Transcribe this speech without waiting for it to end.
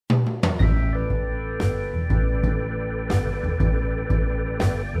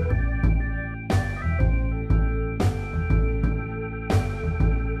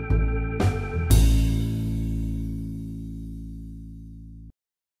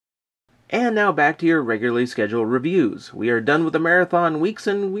And now back to your regularly scheduled reviews. We are done with the marathon weeks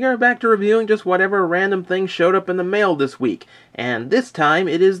and we are back to reviewing just whatever random thing showed up in the mail this week. And this time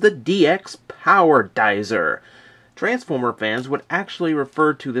it is the DX Power Dizer. Transformer fans would actually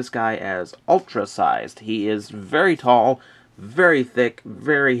refer to this guy as ultra-sized. He is very tall, very thick,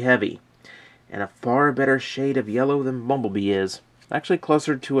 very heavy, and a far better shade of yellow than Bumblebee is. Actually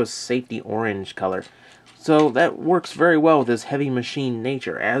closer to a safety orange color. So that works very well with his heavy machine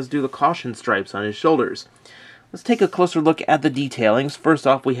nature, as do the caution stripes on his shoulders. Let's take a closer look at the detailings. First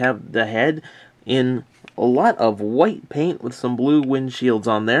off, we have the head in a lot of white paint with some blue windshields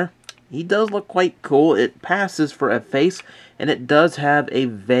on there. He does look quite cool. It passes for a face, and it does have a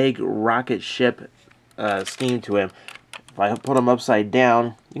vague rocket ship scheme to him. If I put him upside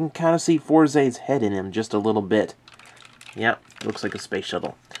down, you can kind of see Fourze's head in him just a little bit. Yep, looks like a space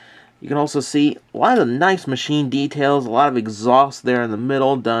shuttle. You can also see a lot of nice machine details, a lot of exhaust there in the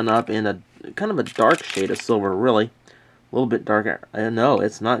middle, done up in a kind of a dark shade of silver, really. A little bit darker. No,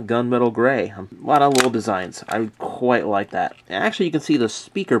 it's not gunmetal gray. A lot of little designs. I quite like that. Actually, you can see the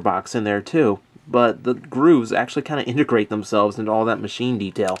speaker box in there too, but the grooves actually kind of integrate themselves into all that machine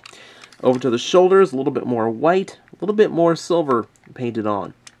detail. Over to the shoulders, a little bit more white, a little bit more silver painted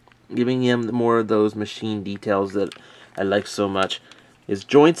on, giving him more of those machine details that I like so much. His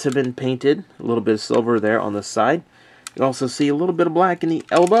joints have been painted, a little bit of silver there on the side. You also see a little bit of black in the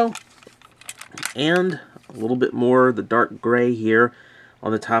elbow, and a little bit more the dark gray here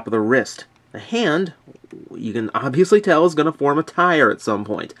on the top of the wrist. The hand, you can obviously tell, is going to form a tire at some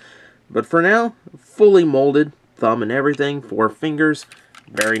point. But for now, fully molded, thumb and everything, 4 fingers,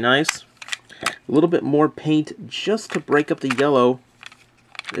 very nice. A little bit more paint just to break up the yellow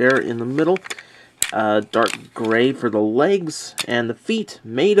there in the middle. Dark gray for the legs, and the feet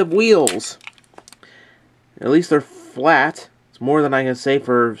made of wheels. At least they're flat. It's more than I can say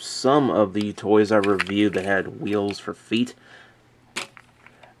for some of the toys I reviewed that had wheels for feet.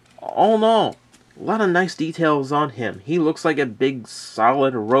 All in all, a lot of nice details on him. He looks like a big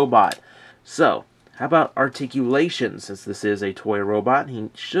solid robot. So, how about articulation? Since this is a toy robot, he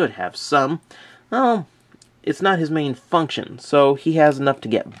should have some. Well, it's not his main function, so he has enough to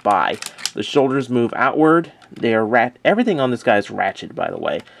get by. The shoulders move outward. They are everything on this guy is ratcheted, by the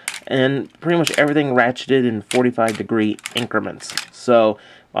way, and pretty much everything ratcheted in 45-degree increments. So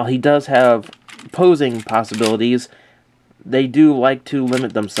while he does have posing possibilities, they do like to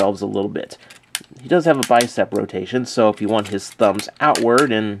limit themselves a little bit. He does have a bicep rotation, so if you want his thumbs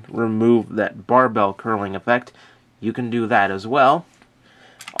outward and remove that barbell curling effect, you can do that as well.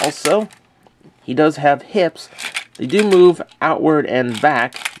 Also, he does have hips. They do move outward and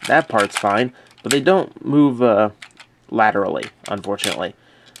back. That part's fine, but they don't move laterally, unfortunately.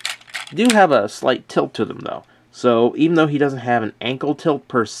 They do have a slight tilt to them, though. So even though he doesn't have an ankle tilt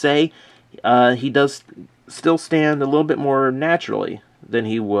per se, he does still stand a little bit more naturally than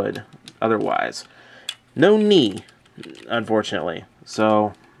he would otherwise. No knee, unfortunately.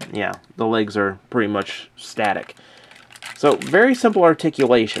 So, yeah, the legs are pretty much static. So, very simple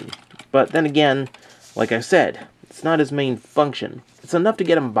articulation. But then again, like I said, it's not his main function. It's enough to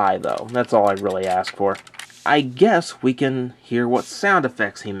get him by, though. That's all I really ask for. I guess we can hear what sound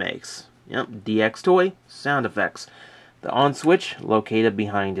effects he makes. Yep, DX Toy, sound effects. The on switch, located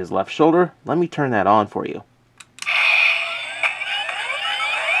behind his left shoulder. Let me turn that on for you.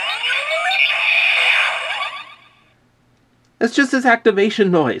 That's just his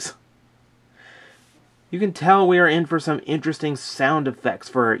activation noise. You can tell we are in for some interesting sound effects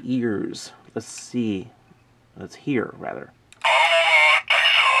for our ears. Let's see. Let's hear, rather.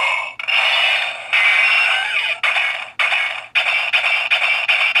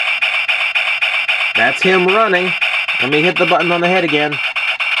 That's him running. Let me hit the button on the head again.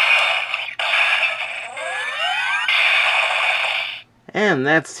 And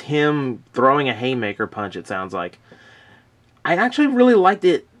that's him throwing a haymaker punch, it sounds like. I actually really liked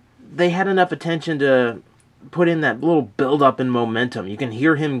it. They had enough attention to put in that little build-up in momentum. You can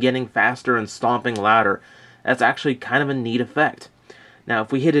hear him getting faster and stomping louder. That's actually kind of a neat effect. Now,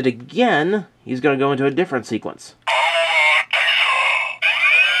 if we hit it again, he's going to go into a different sequence.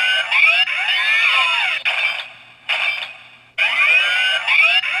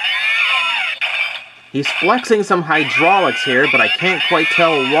 He's flexing some hydraulics here, but I can't quite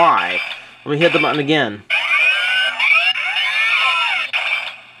tell why. Let me hit the button again.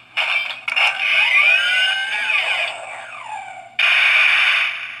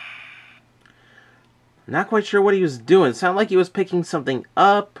 Not quite sure what he was doing. It sounded like he was picking something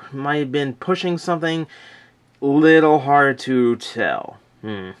up. Might have been pushing something. Little hard to tell.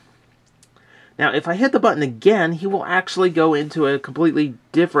 Now Now, if I hit the button again, he will actually go into a completely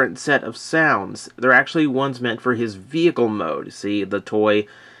different set of sounds. They're actually ones meant for his vehicle mode. See, the toy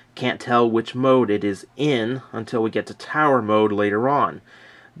can't tell which mode it is in until we get to tower mode later on.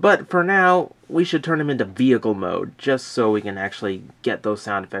 But for now, we should turn him into vehicle mode, just so we can actually get those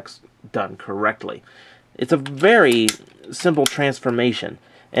sound effects done correctly. It's a very simple transformation,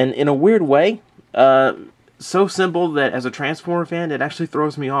 and in a weird way, so simple that as a Transformer fan, it actually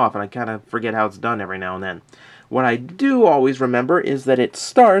throws me off, and I kind of forget how it's done every now and then. What I do always remember is that it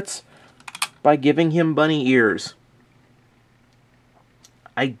starts by giving him bunny ears.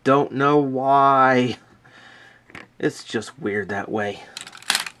 I don't know why. It's just weird that way.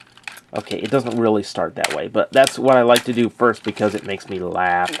 Okay, it doesn't really start that way, but that's what I like to do first because it makes me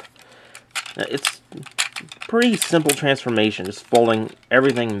laugh. It's pretty simple transformation, just folding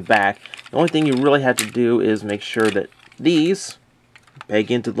everything back. The only thing you really have to do is make sure that these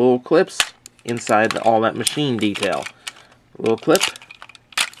peg into the little clips inside all that machine detail. Little clip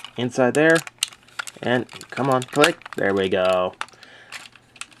inside there, and come on, click. There we go.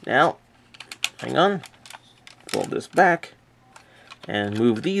 Now, hang on, fold this back, and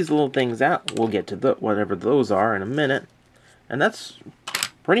move these little things out. We'll get to whatever those are in a minute. And that's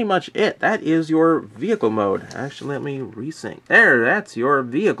pretty much it. That is your vehicle mode. Actually, let me resync. There, that's your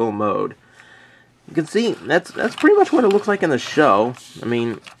vehicle mode. You can see, that's pretty much what it looks like in the show. I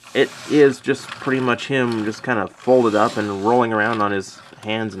mean, it is just pretty much him just kind of folded up and rolling around on his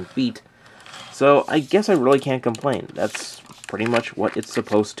hands and feet. So, I guess I really can't complain. That's pretty much what it's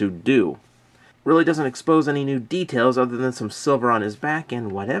supposed to do. Really doesn't expose any new details other than some silver on his back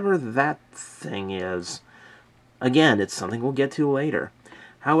and whatever that thing is. Again, it's something we'll get to later.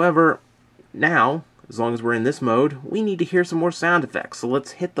 However, now, as long as we're in this mode, we need to hear some more sound effects. So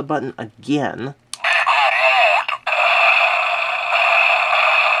let's hit the button again.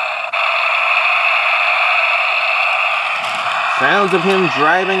 Sounds of him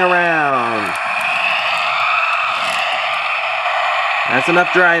driving around. That's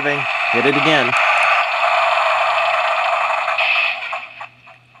enough driving. Hit it again.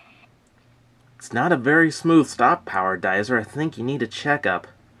 It's not a very smooth stop power, Dizer. I think you need a checkup.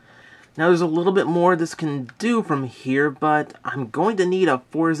 Now there's a little bit more this can do from here, but I'm going to need a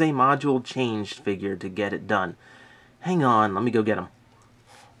Forza module changed figure to get it done. Hang on, let me go get him.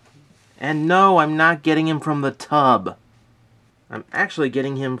 And no, I'm not getting him from the tub. I'm actually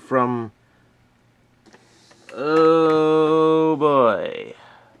getting him from... Oh boy.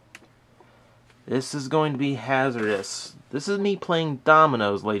 This is going to be hazardous. This is me playing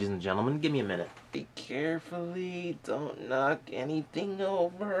dominoes, ladies and gentlemen. Give me a minute. Be carefully, don't knock anything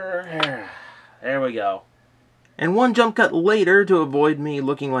over. There we go. And one jump cut later, to avoid me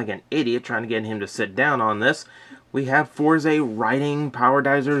looking like an idiot trying to get him to sit down on this, we have Forza riding Power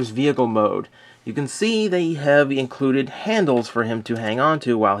Dizer's vehicle mode. You can see they have included handles for him to hang on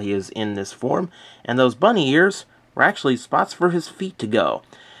to while he is in this form, and those bunny ears were actually spots for his feet to go.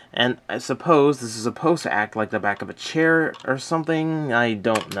 And I suppose this is supposed to act like the back of a chair or something. I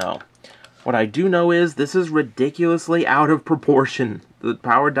don't know. What I do know is this is ridiculously out of proportion. The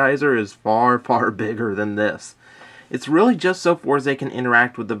Power Dizer is far, far bigger than this. It's really just so Forza can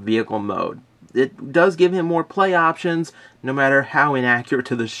interact with the vehicle mode. It does give him more play options, no matter how inaccurate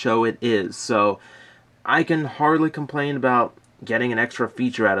to the show it is. So I can hardly complain about getting an extra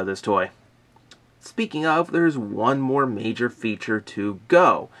feature out of this toy. Speaking of, there's one more major feature to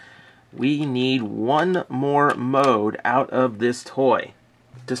go. We need one more mode out of this toy.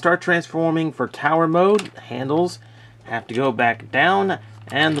 To start transforming for tower mode, handles have to go back down,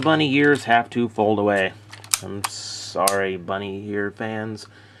 and the bunny ears have to fold away. I'm sorry, bunny ear fans.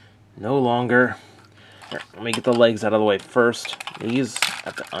 No longer. Here, let me get the legs out of the way first. These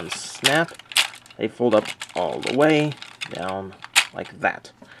have to unsnap. They fold up all the way down like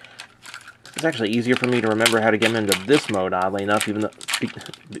that. It's actually easier for me to remember how to get them into this mode, oddly enough,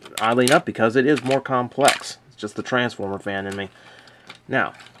 because it is more complex. It's just the Transformer fan in me.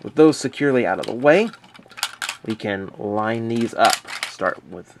 Now, with those securely out of the way, we can line these up. Start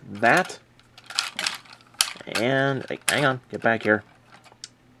with that. And, hang on, get back here.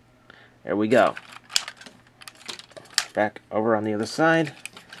 There we go. Back over on the other side.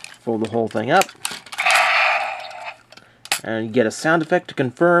 Fold the whole thing up. And you get a sound effect to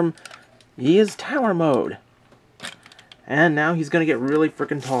confirm he is tower mode. And now he's going to get really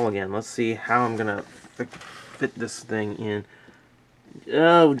freaking tall again. Let's see how I'm going to fit this thing in.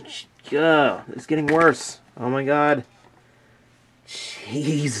 Oh, it's getting worse. Oh my god.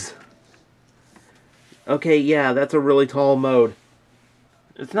 Jeez. Okay, yeah, that's a really tall mode.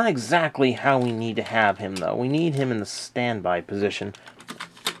 It's not exactly how we need to have him, though. We need him in the standby position.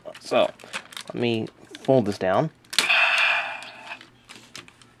 So, Let me fold this down.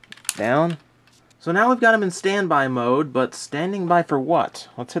 Down. So now we've got him in standby mode, but standing by for what?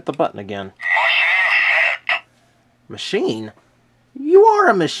 Let's hit the button again. Machine? You are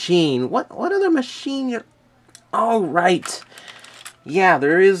a machine. What other machine you're... Oh, right. Yeah,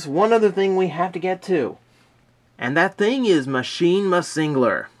 there is one other thing we have to get to. And that thing is Machine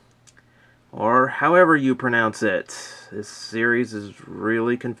Massigler. Or however you pronounce it. This series is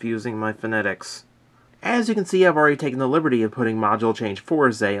really confusing my phonetics. As you can see, I've already taken the liberty of putting module change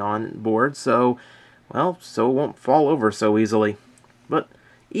Forze on board, so, well, so it won't fall over so easily. But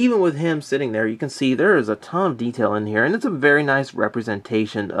even with him sitting there, you can see there is a ton of detail in here, and it's a very nice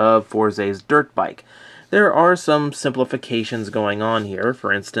representation of Forze's dirt bike. There are some simplifications going on here.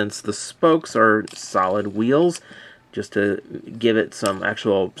 For instance, the spokes are solid wheels, just to give it some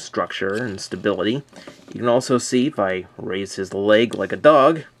actual structure and stability. You can also see, if I raise his leg like a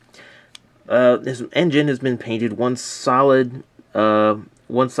dog, his engine has been painted one solid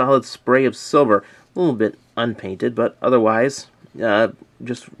spray of silver, a little bit unpainted, but otherwise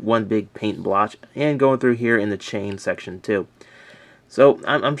just one big paint blotch, and going through here in the chain section too. So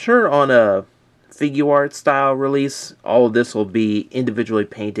I'm sure on a figure art style release, all of this will be individually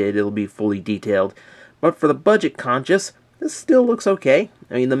painted, it'll be fully detailed, but for the budget conscious, this still looks okay.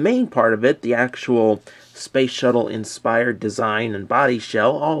 I mean, the main part of it, the actual space shuttle inspired design and body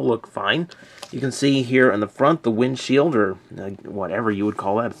shell, all look fine. You can see here on the front, the windshield, or whatever you would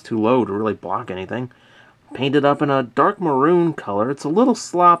call that, it's too low to really block anything, painted up in a dark maroon color. It's a little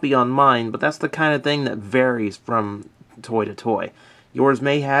sloppy on mine, but that's the kind of thing that varies from toy to toy. Yours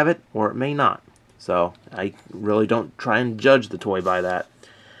may have it, or it may not. So I really don't try and judge the toy by that.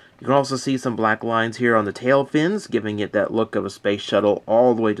 You can also see some black lines here on the tail fins, giving it that look of a space shuttle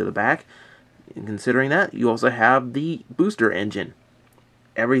all the way to the back. And considering that, you also have the booster engine.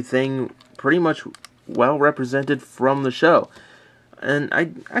 Everything pretty much well represented from the show. And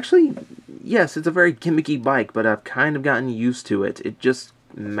yes, it's a very gimmicky bike, but I've kind of gotten used to it. It just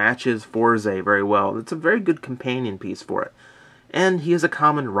matches Forze very well. It's a very good companion piece for it. And he is a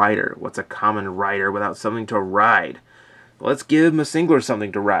Kamen Rider. What's a Kamen Rider without something to ride? Let's give Massigler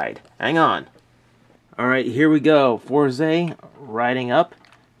something to ride. Hang on. Alright, here we go. Forze riding up,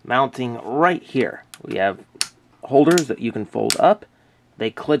 mounting right here. We have holders that you can fold up. They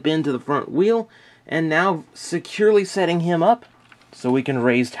clip into the front wheel, and now securely setting him up so we can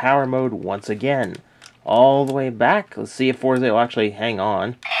raise tower mode once again. All the way back. Let's see if Forze will actually hang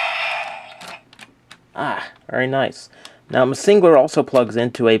on. Ah, very nice. Now Massigler also plugs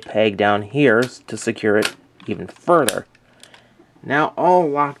into a peg down here to secure it even further. Now all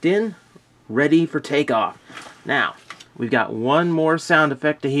locked in, ready for takeoff. Now, we've got one more sound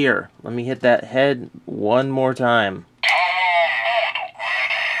effect to hear. Let me hit that head one more time.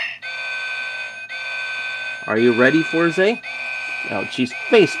 Are you ready, Forze? Oh, geez,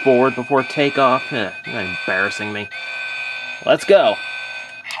 face forward before takeoff. You're embarrassing me. Let's go.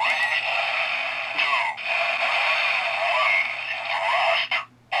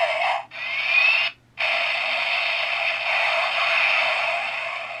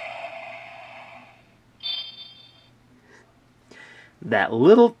 That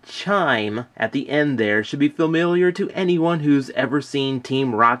little chime at the end there should be familiar to anyone who's ever seen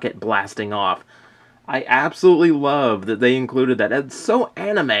Team Rocket blasting off. I absolutely love that they included that. It's so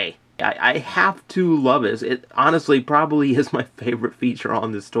anime. I have to love it. It honestly probably is my favorite feature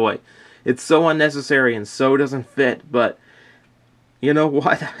on this toy. It's so unnecessary and so doesn't fit, but you know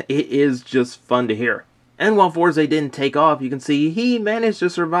what? It is just fun to hear. And while Forze didn't take off, you can see he managed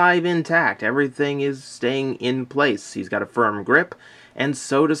to survive intact. Everything is staying in place. He's got a firm grip, and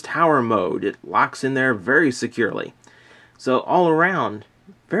so does tower mode. It locks in there very securely. So all around,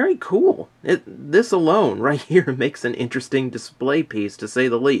 very cool. This alone right here makes an interesting display piece, to say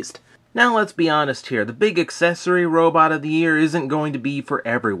the least. Now let's be honest here, the big accessory robot of the year isn't going to be for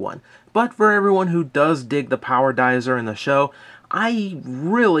everyone. But for everyone who does dig the power Dizer in the show, I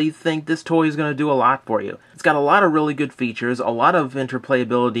really think this toy is going to do a lot for you. It's got a lot of really good features, a lot of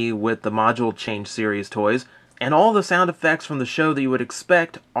interplayability with the Module Change series toys, and all the sound effects from the show that you would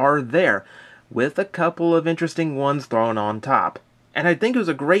expect are there, with a couple of interesting ones thrown on top. And I think it was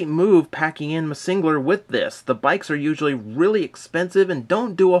a great move packing in Massigler with this. The bikes are usually really expensive and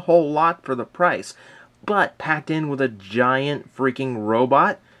don't do a whole lot for the price, but packed in with a giant freaking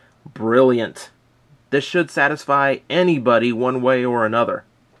robot? Brilliant. This should satisfy anybody one way or another.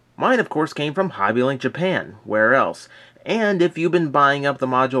 Mine, of course, came from Hobbylink Japan. Where else? And if you've been buying up the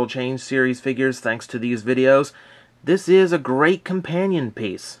Module Change series figures thanks to these videos, this is a great companion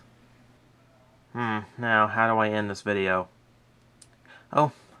piece. Now, how do I end this video?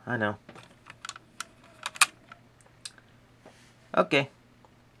 Oh, I know. Okay,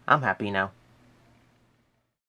 I'm happy now.